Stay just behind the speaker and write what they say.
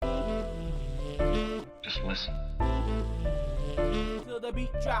listen. Till the beat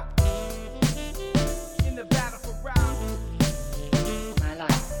drop. In the battle for round. My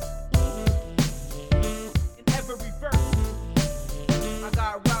life. In every verse. I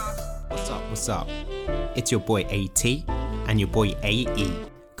got rhymes. What's up? It's your boy AT and your boy AE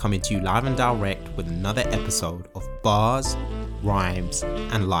coming to you live and direct with another episode of Bars, Rhymes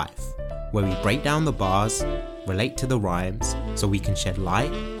and Life, where we break down the bars, relate to the rhymes, so we can shed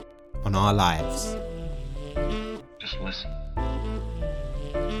light on our lives. Just listen.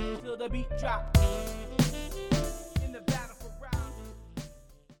 Till the beat drop. In the battle for round.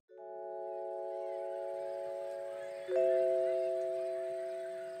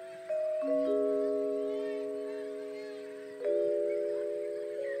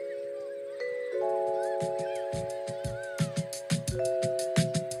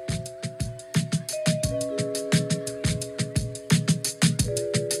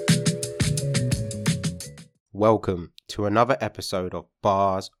 Welcome to another episode of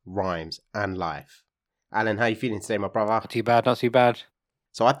Bars, Rhymes and Life. Alan, how you feeling today, my brother? Not too bad.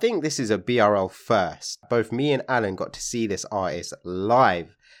 So I think this is a BRL first. Both me and Alan got to see this artist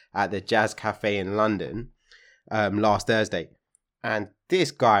live at the Jazz Cafe in London last Thursday. And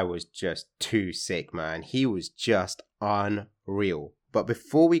this guy was just too sick, man. He was just unreal. But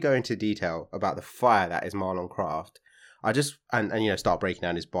before we go into detail about the fire that is Marlon Craft, I just, and start breaking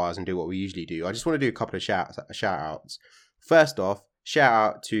down his bars and do what we usually do. I just want to do a couple of shout outs. First off, shout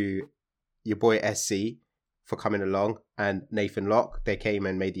out to your boy SC for coming along and Nathan Locke. They came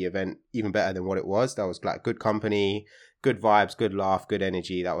and made the event even better than what it was. That was like good company, good vibes, good laugh, good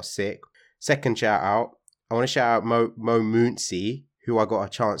energy. That was sick. Second shout out, I want to shout out Mo Moontsy, who I got a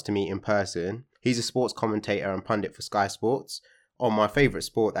chance to meet in person. He's a sports commentator and pundit for Sky Sports on my favourite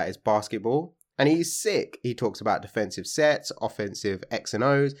sport, that is basketball. And he's sick. He talks about defensive sets, offensive X and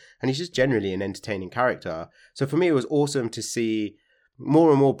O's, and he's just generally an entertaining character. So for me, it was awesome to see more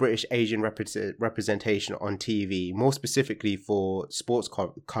and more British Asian representation on TV, more specifically for sports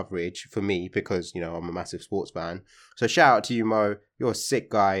coverage for me, because, I'm a massive sports fan. So shout out to you, Mo. You're a sick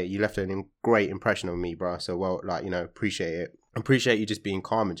guy. You left a great impression on me, bro. So, appreciate it. Appreciate you just being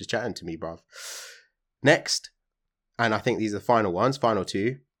calm and just chatting to me, bro. Next, and I think these are the final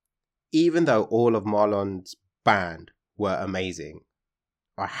two. Even though all of Marlon's band were amazing,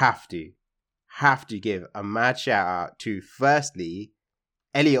 I have to give a mad shout out to, firstly,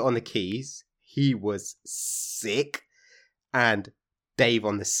 Elliot on the keys. He was sick. And Dave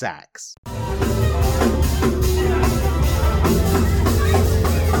on the sax.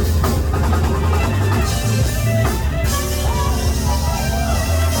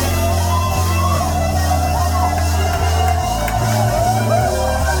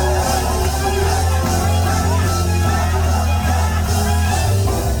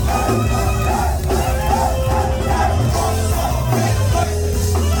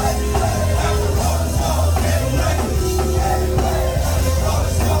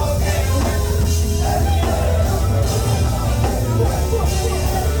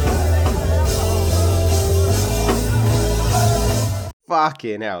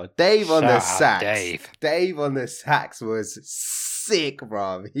 Fucking hell. Dave on the sax. Dave on the sax was sick,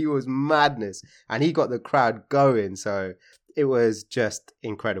 bruv. He was madness. And he got the crowd going. So it was just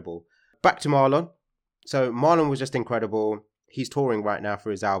incredible. Back to Marlon. So Marlon was just incredible. He's touring right now for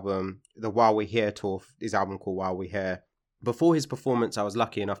his album, the While We're Here tour, his album called While We're Here. Before his performance, I was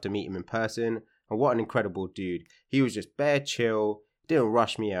lucky enough to meet him in person. And what an incredible dude. He was just bare chill. Didn't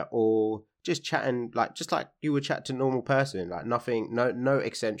rush me at all. Just chatting, just like you would chat to a normal person, like nothing, no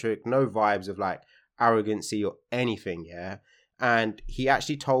eccentric, no vibes of like arrogancy or anything, yeah. And he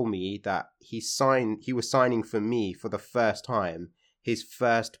actually told me that he was signing for me for the first time, his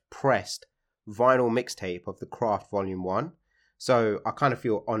first pressed vinyl mixtape of the Craft Volume 1. So I kind of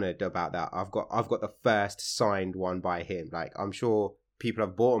feel honoured about that. I've got the first signed one by him. Like, I'm sure people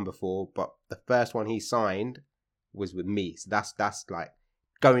have bought them before, but the first one he signed was with me. So that's like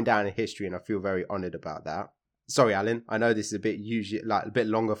going down in history, and I feel very honoured about that. Sorry, Alan, I know this is a bit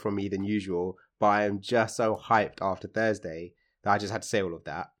longer from me than usual, but I am just so hyped after Thursday that I just had to say all of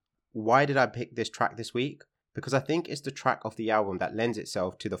that. Why did I pick this track this week? Because I think it's the track of the album that lends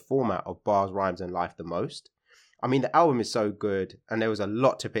itself to the format of Bars, Rhymes and Life the most. I mean, the album is so good, and there was a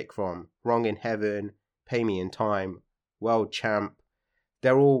lot to pick from. Wrong in Heaven, Pay Me in Time, World Champ.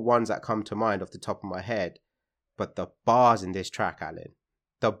 They're all ones that come to mind off the top of my head. But the bars in this track, Alan,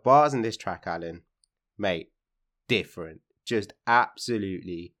 mate, different. Just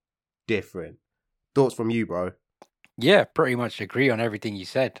absolutely different. Thoughts from you, bro? Yeah, pretty much agree on everything you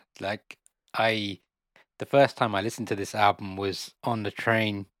said. Like, the first time I listened to this album was on the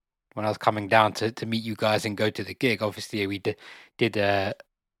train when I was coming down to meet you guys and go to the gig. Obviously, we did the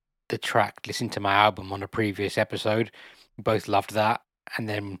track, listen to my album on a previous episode. We both loved that. And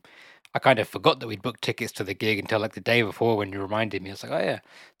then I kind of forgot that we'd booked tickets to the gig until like the day before when you reminded me. I was like, oh yeah.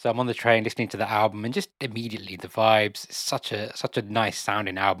 So I'm on the train listening to the album and just immediately the vibes. It's such a nice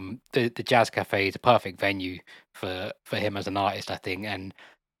sounding album. The Jazz Cafe is a perfect venue for him as an artist, I think. And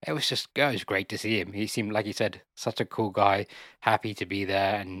it was great to see him. He seemed, like you said, such a cool guy, happy to be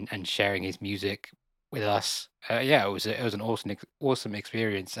there and sharing his music with us. Yeah, it was an awesome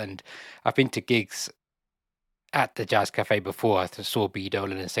experience. And I've been to gigs at the Jazz Cafe before. I saw B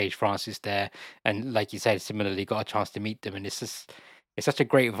Dolan and Sage Francis there, and like you said, similarly got a chance to meet them. And it's such a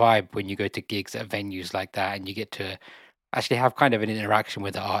great vibe when you go to gigs at venues like that, and you get to actually have kind of an interaction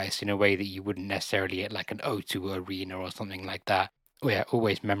with the artist in a way that you wouldn't necessarily at like an O2 arena or something like that. Yeah,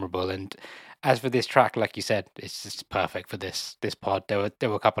 always memorable. And as for this track, like you said, it's just perfect for this pod. There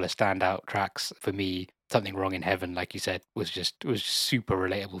were a couple of standout tracks for me. Something Wrong in Heaven, like you said, was super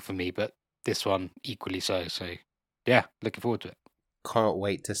relatable for me, but this one equally so. So yeah, looking forward to it. Can't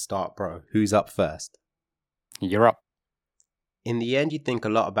wait to start, bro. Who's up first? You're up. In the end, you think a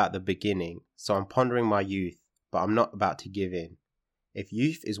lot about the beginning, so I'm pondering my youth, but I'm not about to give in. If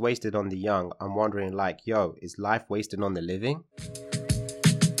youth is wasted on the young, I'm wondering like, yo, is life wasted on the living?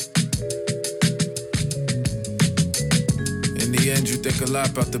 In the end, you think a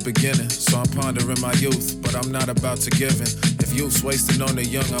lot about the beginning, so I'm pondering my youth, but I'm not about to give in. If youth's wasted on the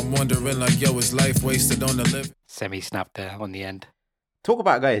young, I'm wondering like, yo, is life wasted on the living? Semi-snap there on the end. Talk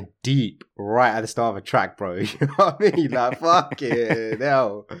about going deep right at the start of a track, bro. You know what I mean? Like, fucking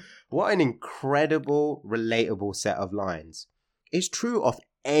hell. What an incredible, relatable set of lines. It's true of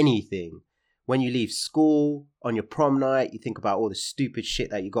anything. When you leave school, on your prom night, you think about all the stupid shit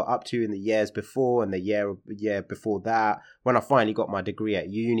that you got up to in the years before and the year before that. When I finally got my degree at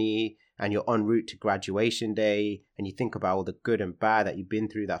uni and you're en route to graduation day and you think about all the good and bad that you've been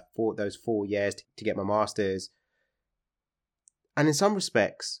through those 4 years to get my master's. And in some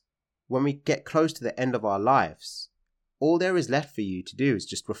respects, when we get close to the end of our lives, all there is left for you to do is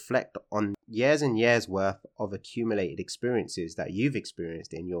just reflect on years and years worth of accumulated experiences that you've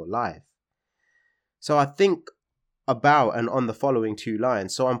experienced in your life. So I think about and on the following 2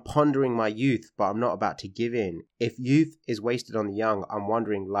 lines. So I'm pondering my youth, but I'm not about to give in. If youth is wasted on the young, I'm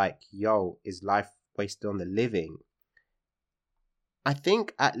wondering like, yo, is life wasted on the living? I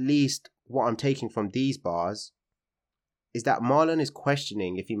think at least what I'm taking from these bars is that Marlon is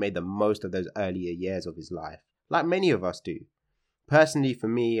questioning if he made the most of those earlier years of his life, like many of us do. Personally, for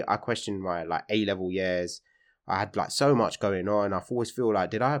me, I question my like A-level years. I had like so much going on. I always feel like,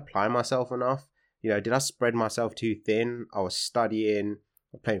 did I apply myself enough? You know, did I spread myself too thin? I was studying,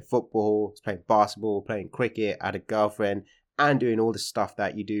 playing football, playing basketball, playing cricket, I had a girlfriend, and doing all the stuff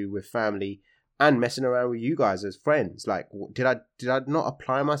that you do with family and messing around with you guys as friends. Like, did I not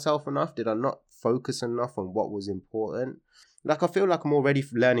apply myself enough? Did I not focus enough on what was important? Like, I feel like I'm already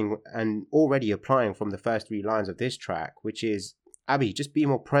learning and already applying from the first 3 lines of this track, which is, Abby, just be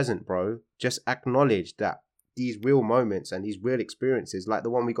more present, bro. Just acknowledge that these real moments and these real experiences, like the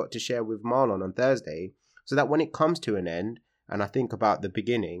one we got to share with Marlon on Thursday, so that when it comes to an end and I think about the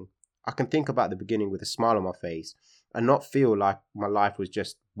beginning, I can think about the beginning with a smile on my face and not feel like my life was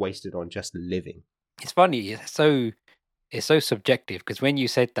just wasted on just living. It's funny. It's so subjective because when you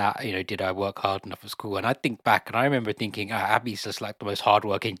said that, you know, did I work hard enough at school? And I think back and I remember thinking, Abby's just like the most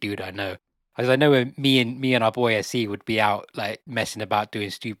hardworking dude I know. Because I know when me and our boy SC would be out like messing about doing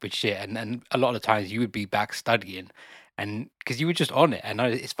stupid shit, and a lot of the times you would be back studying, and because you were just on it. And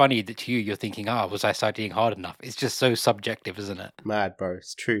it's funny that to you you're thinking, was I studying hard enough? It's just so subjective, isn't it? Mad, bro.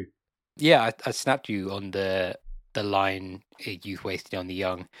 It's true. Yeah, I snapped you on the line, youth wasted on the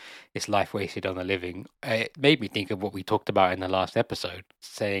young, it's life wasted on the living. It made me think of what we talked about in the last episode,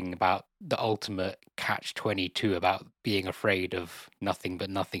 saying about the ultimate catch-22 about being afraid of nothing but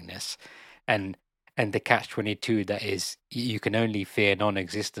nothingness. And the catch-22 that is, you can only fear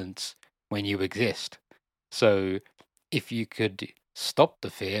non-existence when you exist. So if you could stop the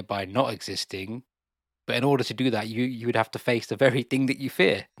fear by not existing, but in order to do that, you would have to face the very thing that you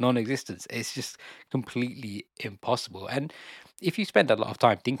fear, non-existence. It's just completely impossible. And if you spend a lot of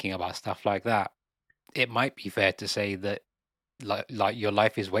time thinking about stuff like that, it might be fair to say that like your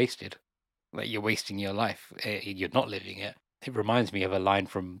life is wasted. Like you're wasting your life. You're not living it. It reminds me of a line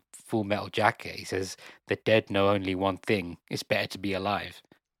from Full Metal Jacket. He says, "The dead know only one thing: it's better to be alive."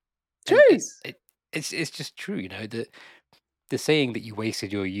 Jeez. It's just true, you know, that the saying that you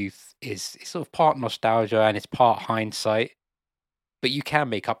wasted your youth is sort of part nostalgia and it's part hindsight, but you can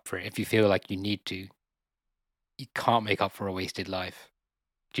make up for it if you feel like you need to. You can't make up for a wasted life.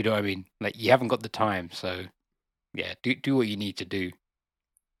 Do you know what I mean? Like, you haven't got the time, so yeah, do what you need to do.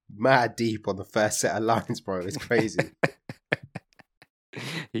 Mad deep on the first set of lines, bro. It's crazy.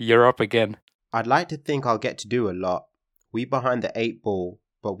 You're up again. I'd like to think I'll get to do a lot. We behind the 8 ball,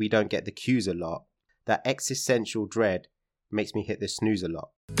 but we don't get the cues a lot. That existential dread makes me hit the snooze a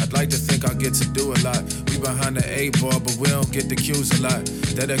lot. I'd like to think I'll get to do a lot. We behind the 8 ball, but we don't get the cues a lot.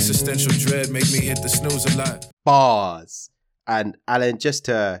 That existential dread make me hit the snooze a lot. Bars. And Alan, just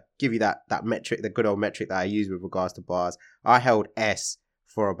to give you that metric, the good old metric that I use with regards to bars, I held S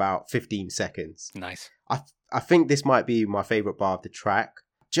for about 15 seconds. Nice. I think this might be my favorite bar of the track.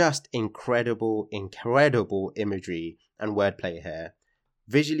 Just incredible imagery and wordplay here.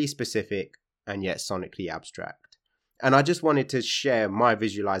 Visually specific and yet sonically abstract. And I just wanted to share my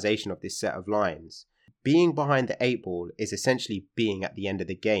visualization of this set of lines. Being behind the 8 ball is essentially being at the end of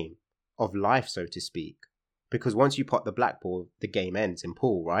the game, of life, so to speak. Because once you pot the black ball, the game ends in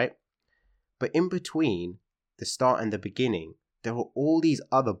pool, right? But in between the start and the beginning, there are all these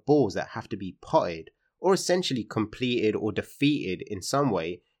other balls that have to be potted or essentially completed or defeated in some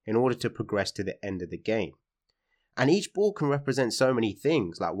way in order to progress to the end of the game. And each ball can represent so many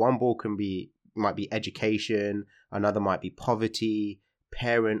things. Like one ball might be education, another might be poverty,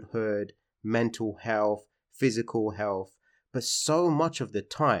 parenthood, mental health, physical health. But so much of the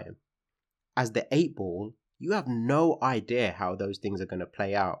time, as the 8 ball, you have no idea how those things are going to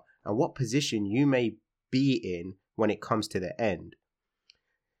play out and what position you may be in when it comes to the end.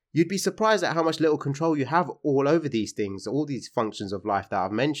 You'd be surprised at how much little control you have all over these things, all these functions of life that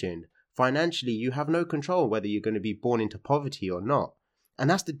I've mentioned. Financially, you have no control whether you're going to be born into poverty or not. And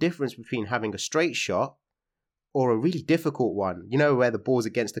that's the difference between having a straight shot or a really difficult one, you know, where the ball's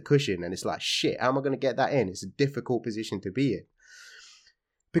against the cushion and it's like, shit, how am I going to get that in? It's a difficult position to be in.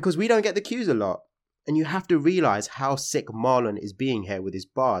 Because we don't get the cues a lot. And you have to realize how sick Marlon is being here with his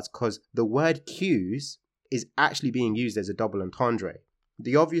bars, because the word cues is actually being used as a double entendre.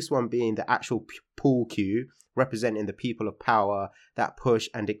 The obvious one being the actual pool cue, representing the people of power that push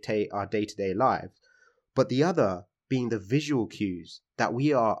and dictate our day-to-day lives. But the other being the visual cues that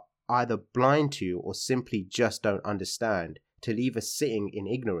we are either blind to or simply just don't understand, to leave us sitting in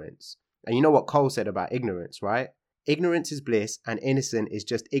ignorance. And you know what Cole said about ignorance, right? Ignorance is bliss and innocent is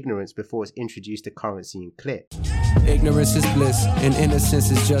just ignorance before it's introduced to currency and clip. Ignorance is bliss and innocence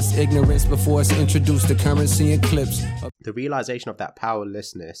is just ignorance before it's introduced to currency and clips. The realization of that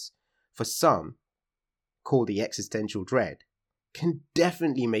powerlessness, for some, called the existential dread, can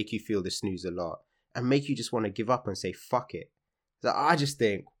definitely make you feel the snooze a lot and make you just want to give up and say fuck it. So I just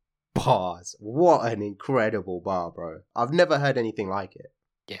think, bars, what an incredible bar, bro. I've never heard anything like it.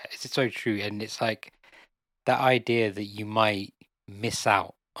 Yeah, it's so true. And it's like that idea that you might miss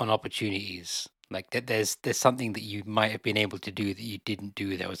out on opportunities. Like that there's something that you might have been able to do that you didn't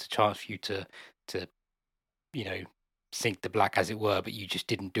do. There was a chance for you to you know, sink the black, as it were, but you just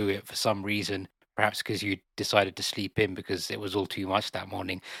didn't do it for some reason. Perhaps because you decided to sleep in because it was all too much that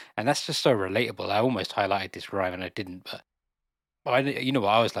morning. And that's just so relatable. I almost highlighted this rhyme and I didn't, but you know what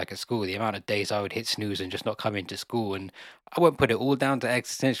I was like at school, the amount of days I would hit snooze and just not come into school. And I won't put it all down to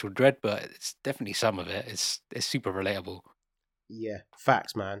existential dread, but it's definitely some of it. It's super relatable. Yeah,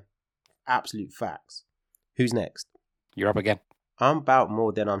 facts, man. Absolute facts. Who's next? You're up again. I'm about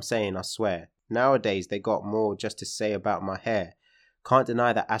more than I'm saying, I swear. Nowadays, they got more just to say about my hair. Can't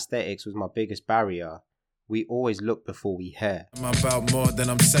deny that aesthetics was my biggest barrier. We always look before we hear. I'm about more than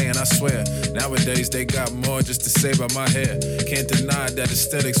I'm saying, I swear. Nowadays they got more just to say about my hair. Can't deny that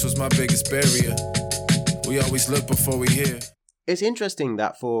aesthetics was my biggest barrier. We always look before we hear. It's interesting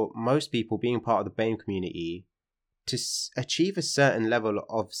that for most people being part of the BAME community, to achieve a certain level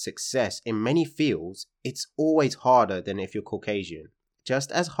of success in many fields, it's always harder than if you're Caucasian.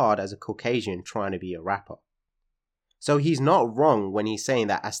 Just as hard as a Caucasian trying to be a rapper. So he's not wrong when he's saying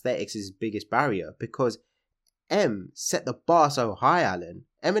that aesthetics is his biggest barrier, because M set the bar so high, Alan.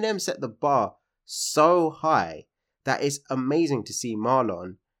 Eminem set the bar so high that it's amazing to see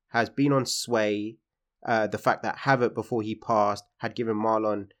Marlon has been on Sway. The fact that Havoc, before he passed, had given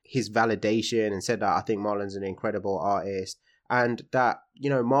Marlon his validation and said that I think Marlon's an incredible artist, and that, you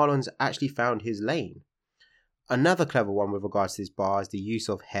know, Marlon's actually found his lane. Another clever one with regards to this bar is the use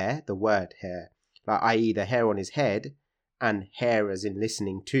of hair, the word hair, like i.e. the hair on his head and hair as in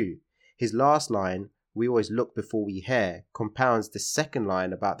listening to. His last line, we always look before we hear, compounds the second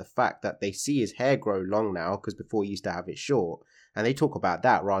line about the fact that they see his hair grow long now because before he used to have it short, and they talk about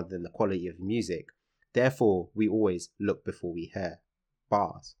that rather than the quality of music. Therefore, we always look before we hear.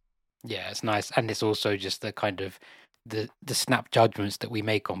 Bars. Yeah, it's nice. And it's also just the kind of the snap judgments that we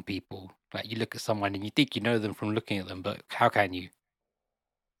make on people. Like you look at someone and you think you know them from looking at them, but how can you?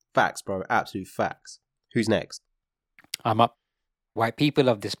 Facts, bro. Absolute facts. Who's next? I'm up. White people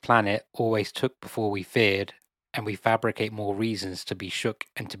of this planet always took before we feared, and we fabricate more reasons to be shook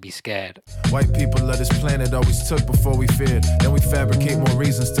and to be scared. White people of this planet always took before we feared. Then we fabricate more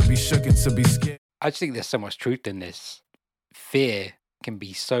reasons to be shook and to be scared. I just think there's so much truth in this. Fear can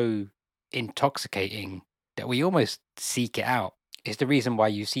be so intoxicating that we almost seek it out. It's the reason why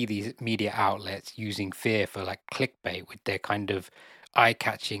you see these media outlets using fear for like clickbait with their kind of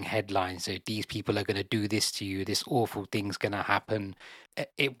eye-catching headlines. So these people are going to do this to you, this awful thing's going to happen.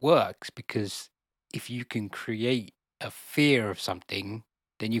 It works because if you can create a fear of something,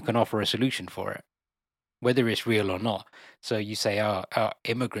 then you can offer a solution for it, whether it's real or not. So you say,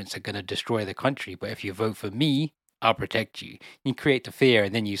 immigrants are going to destroy the country, but if you vote for me, I'll protect you. You create the fear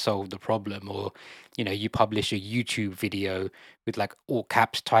and then you solve the problem. Or, you publish a YouTube video with like all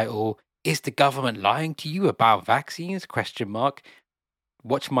caps title, "Is the government lying to you about vaccines?" ?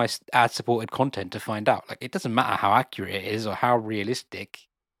 Watch my ad-supported content to find out. Like, it doesn't matter how accurate it is or how realistic.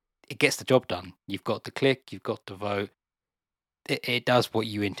 It gets the job done. You've got the click, you've got the vote. It does what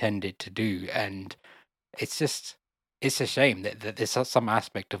you intended to do. And it's a shame that there's some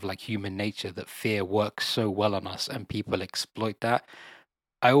aspect of like human nature that fear works so well on us and people exploit that.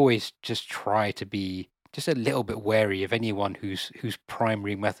 I always just try to be just a little bit wary of anyone whose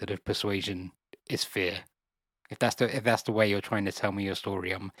primary method of persuasion is fear. If that's the way you're trying to tell me your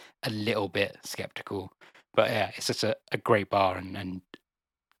story, I'm a little bit skeptical. But yeah, it's just a great bar and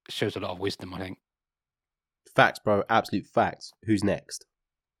shows a lot of wisdom, I think. Facts, bro. Absolute facts. Who's next?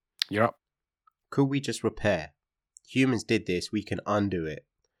 You're up. Could we just repair? Humans did this, we can undo it.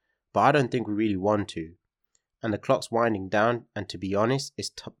 But I don't think we really want to. And the clock's winding down, and to be honest,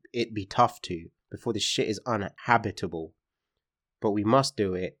 it'd be tough to, before this shit is uninhabitable. But we must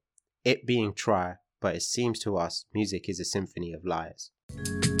do it, it being try, but it seems to us music is a symphony of lies.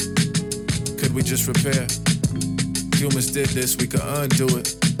 Could we just repair? Humans did this, we could undo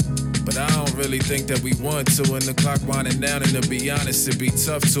it. But I don't really think that we want to. And the clock winding down, and to be honest, it'd be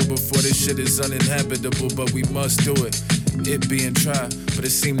tough to before this shit is uninhabitable. But we must do it, it being try. But it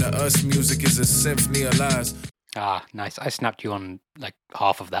seemed to us music is a symphony of lies. Ah, nice. I snapped you on like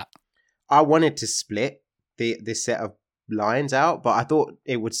half of that. I wanted to split this set of lines out, but I thought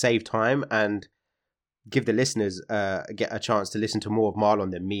it would save time and give the listeners get a chance to listen to more of Marlon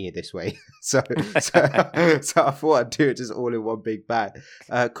than me this way. so I thought I'd do it just all in one big bag.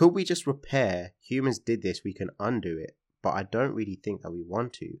 Could we just repair? Humans did this, we can undo it. But I don't really think that we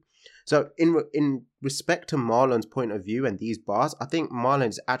want to. So in respect to Marlon's point of view and these bars, I think Marlon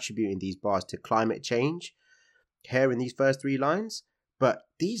is attributing these bars to climate change here in these first three lines. But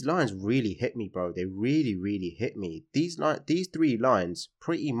these lines really hit me, bro. They really, really hit me. These three lines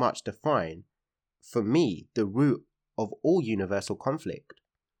pretty much define, for me, the root of all universal conflict.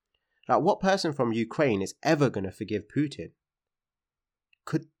 Like, what person from Ukraine is ever going to forgive Putin?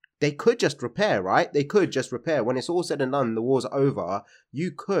 They could just repair, right? They could just repair. When it's all said and done, the war's over, you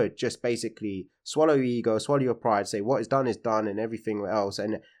could just basically swallow your ego, swallow your pride, say what is done, and everything else,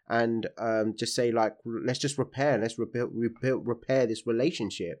 and just say, like, let's just repair, let's repair this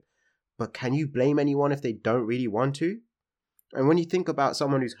relationship. But can you blame anyone if they don't really want to? And when you think about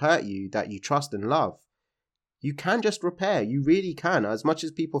someone who's hurt you, that you trust and love, you can just repair. You really can. As much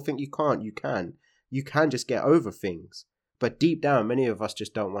as people think you can't, you can. You can just get over things. But deep down, many of us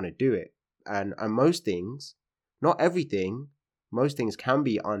just don't want to do it. And most things, not everything, most things can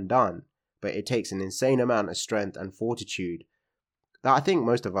be undone. But it takes an insane amount of strength and fortitude that I think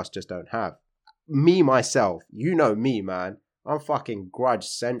most of us just don't have. Me, myself, you know me, man. I'm fucking grudge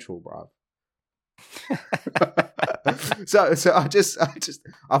central, bruv. so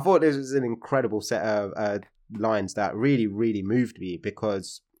I thought this was an incredible set of lines that really, really moved me,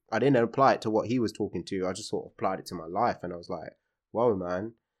 because I didn't apply it to what he was talking to. I just sort of applied it to my life, and I was like, whoa,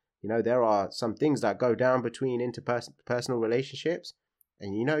 man, there are some things that go down between interpersonal relationships,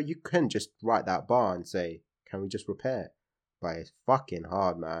 and you can just write that bar and say, can we just repair? But it's fucking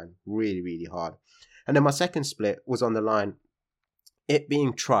hard, man. Really, really hard. And then my second split was on the line, it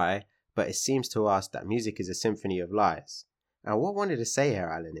being try, but it seems to us that music is a symphony of lies. And what I wanted to say here,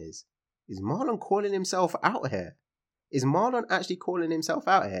 Alan, is Marlon calling himself out here? Is Marlon actually calling himself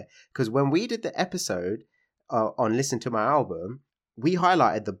out here? Because when we did the episode on Listen to My Album, we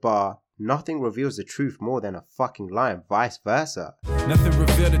highlighted the bar, nothing reveals the truth more than a fucking lie, and vice versa. Nothing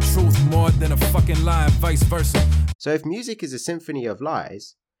reveals the truth more than a fucking lie, and vice versa. So if music is a symphony of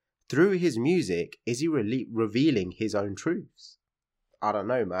lies, through his music, is he revealing his own truths? I don't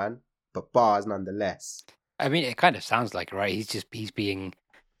know, man. But bars nonetheless. I mean, it kind of sounds like, right? He's being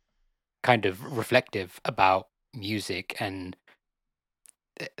kind of reflective about music and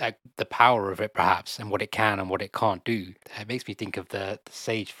like the power of it, perhaps, and what it can and what it can't do. It makes me think of the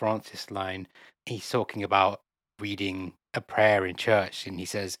Sage Francis line. He's talking about reading a prayer in church, and he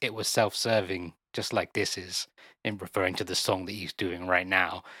says it was self-serving, just like this is, in referring to the song that he's doing right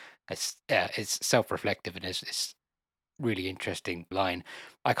now. It's self-reflective, and it's really interesting line.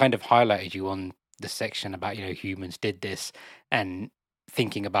 I kind of highlighted you on the section about, humans did this, and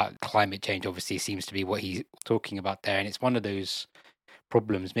thinking about climate change obviously seems to be what he's talking about there. And it's one of those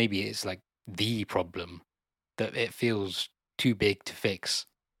problems, maybe it's like the problem, that it feels too big to fix.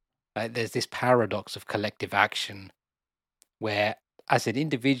 Like there's this paradox of collective action where as an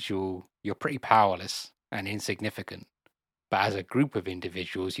individual you're pretty powerless and insignificant, but as a group of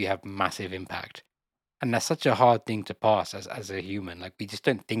individuals you have massive impact. And that's such a hard thing to pass as a human. Like we just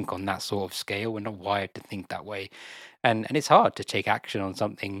don't think on that sort of scale. We're not wired to think that way. And it's hard to take action on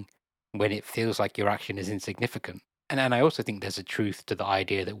something when it feels like your action is insignificant. And I also think there's a truth to the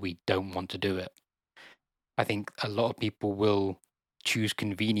idea that we don't want to do it. I think a lot of people will choose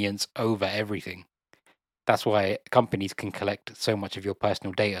convenience over everything. That's why companies can collect so much of your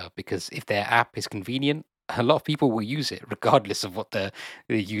personal data, because if their app is convenient, a lot of people will use it regardless of what the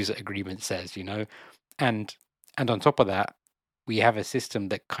user agreement says, And on top of that, we have a system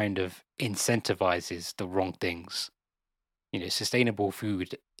that kind of incentivizes the wrong things. Sustainable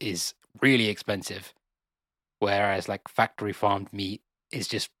food is really expensive, whereas like factory farmed meat is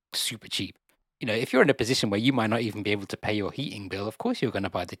just super cheap. If you're in a position where you might not even be able to pay your heating bill, of course you're going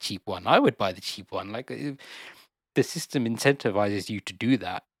to buy the cheap one. I would buy the cheap one. Like the system incentivizes you to do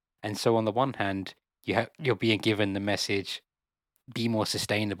that. And so on the one hand, you're being given the message, be more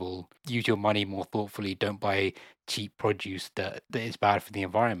sustainable, use your money more thoughtfully, don't buy cheap produce that is bad for the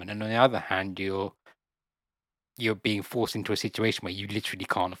environment. And on the other hand, you're being forced into a situation where you literally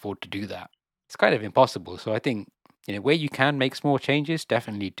can't afford to do that. It's kind of impossible. So I think, where you can make small changes,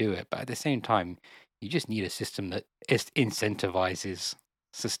 definitely do it. But at the same time, you just need a system that incentivizes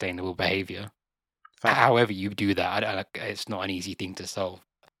sustainable behavior. However you do that, it's not an easy thing to solve.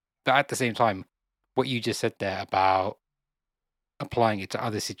 But at the same time, what you just said there about applying it to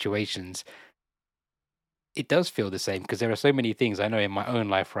other situations, it does feel the same, because there are so many things I know in my own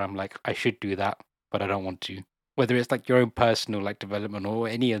life where I'm like, I should do that, but I don't want to. Whether it's like your own personal like development or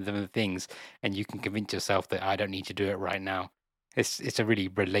any of the things, and you can convince yourself that I don't need to do it right now. It's a really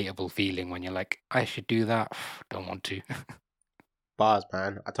relatable feeling when you're like, I should do that, don't want to. Bars,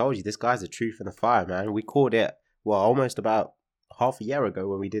 man. I told you, this guy's the truth in the fire, man. We called it, almost about half a year ago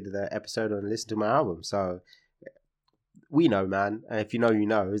when we did the episode on Listen to My Album. So we know, man. And if you know, you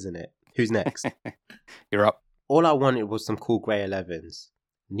know, isn't it? Who's next? You're up. All I wanted was some cool grey 11s.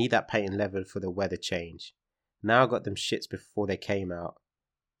 Need that patent leather for the weather change. Now I got them shits before they came out,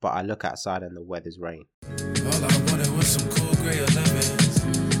 but I look outside and the weather's rain. All I wanted was some cool grey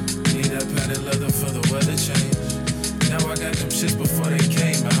 11s. Need that patent leather for the weather change. Now I got them shits before they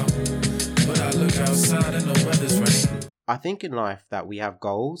came out, but I look outside and the weather's rain. I think in life that we have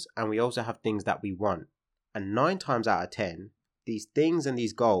goals and we also have things that we want. And 9 times out of 10, these things and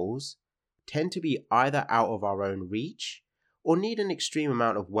these goals tend to be either out of our own reach or need an extreme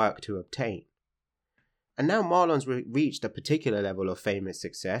amount of work to obtain. And now Marlon's reached a particular level of fame and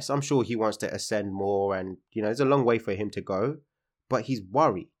success. I'm sure he wants to ascend more and, there's a long way for him to go. But he's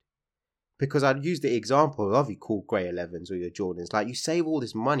worried. Because I'd use the example of your cool grey 11s or your Jordans. Like, you save all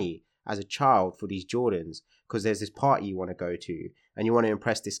this money as a child for these Jordans because there's this party you want to go to and you want to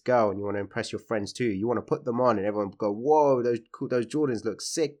impress this girl and you want to impress your friends too. You want to put them on and everyone go, whoa, those Jordans look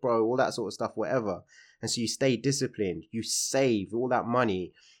sick, bro, all that sort of stuff, whatever. And so you stay disciplined, you save all that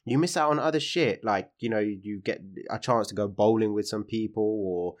money, you miss out on other shit, like, you get a chance to go bowling with some people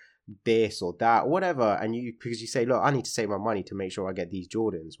or this or that, whatever, and because you say, look, I need to save my money to make sure I get these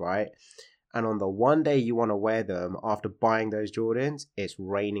Jordans, right? And on the one day you want to wear them after buying those Jordans, it's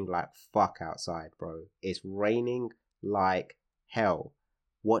raining like fuck outside, bro. It's raining like hell.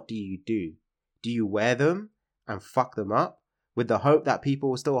 What do? Do you wear them and fuck them up with the hope that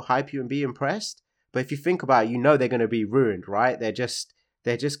people will still hype you and be impressed? But if you think about it, they're going to be ruined, right? They're just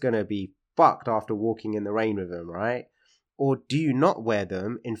going to be fucked after walking in the rain with them, right? Or do you not wear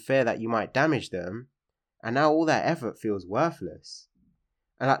them in fear that you might damage them? And now all that effort feels worthless.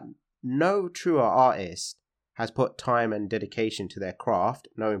 And no truer artist has put time and dedication to their craft,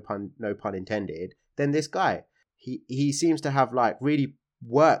 no pun intended, than this guy. He seems to have like really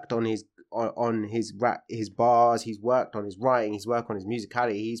worked on his bars. He's worked on his writing. He's worked on his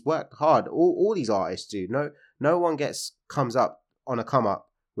musicality. He's worked hard. All these artists do. No one comes up on a come up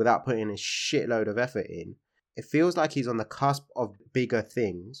without putting a shitload of effort in. It feels like he's on the cusp of bigger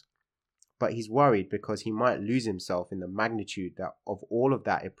things, but he's worried because he might lose himself in the magnitude that of all of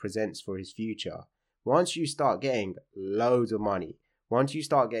that it presents for his future. Once you start getting loads of money, once you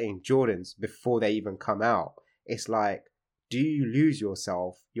start getting Jordans before they even come out, it's like, do you lose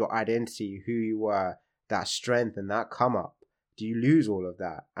yourself, your identity, who you were, that strength and that come up? Do you lose all of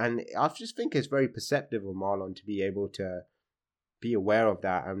that? And I just think it's very perceptive of Marlon to be able to be aware of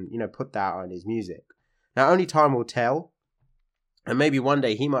that and, you know, put that on his music. Now, only time will tell. And maybe one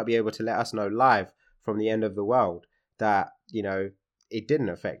day he might be able to let us know live from the end of the world that, you know, it didn't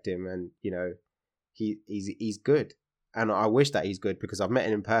affect him and, you know, he's good. And I wish that he's good because I've met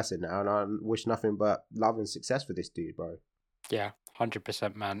him in person now and I wish nothing but love and success for this dude, bro. Yeah,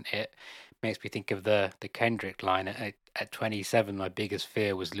 100%, man. It makes me think of the Kendrick line. At 27, my biggest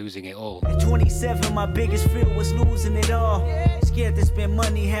fear was losing it all. At 27, my biggest fear was losing it all. Scared to spend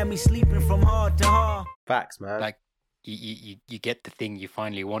money, had me sleeping from hard to hard. Facts, man. Like, you get the thing you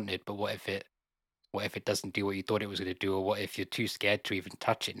finally wanted, but what if it doesn't do what you thought it was going to do, or what if you're too scared to even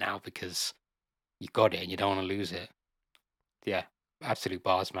touch it now because you got it and you don't want to lose it? Yeah, absolute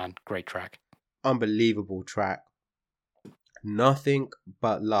bars, man. Great track. Unbelievable track. Nothing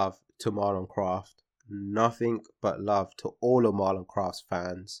but love to Marlon Craft. Nothing but love to all of Marlon Craft's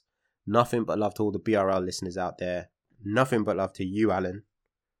fans. Nothing but love to all the BRL listeners out there. Nothing but love to you, Alan.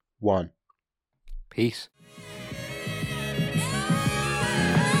 One. Peace.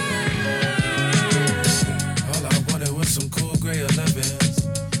 All I wanted was some cool gray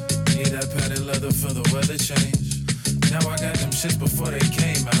 11s. Need that padded leather for the weather change. Now I got them shits before they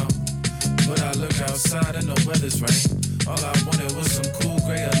came out. But I look outside and the weather's rain. All I wanted was some cool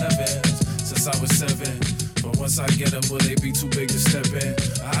gray 11s since I was 7. But once I get them, will they be too big to step in?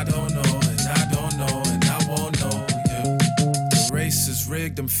 I don't know, and I don't know, and I won't know, yeah. The race is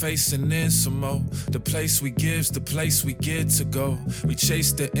rigged, I'm facing in some more. The place we give's the place we get to go. We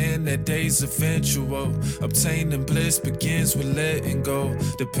chase the end, that day's eventual. Obtaining bliss begins with letting go.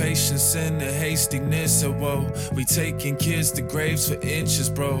 The patience and the hastiness of woe. We taking kids to graves for inches,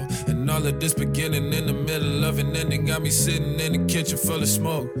 bro. And all of this beginning in the middle of an ending got me sitting in the kitchen full of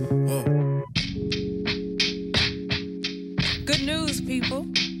smoke. Whoa. Good news, people.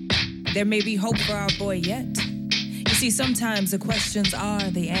 There may be hope for our boy yet. You see, sometimes the questions are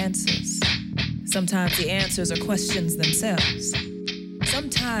the answers. Sometimes the answers are questions themselves.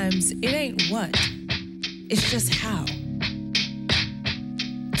 Sometimes it ain't what, it's just how.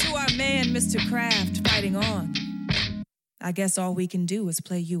 To our man, Mr. Kraft, fighting on, I guess all we can do is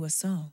play you a song.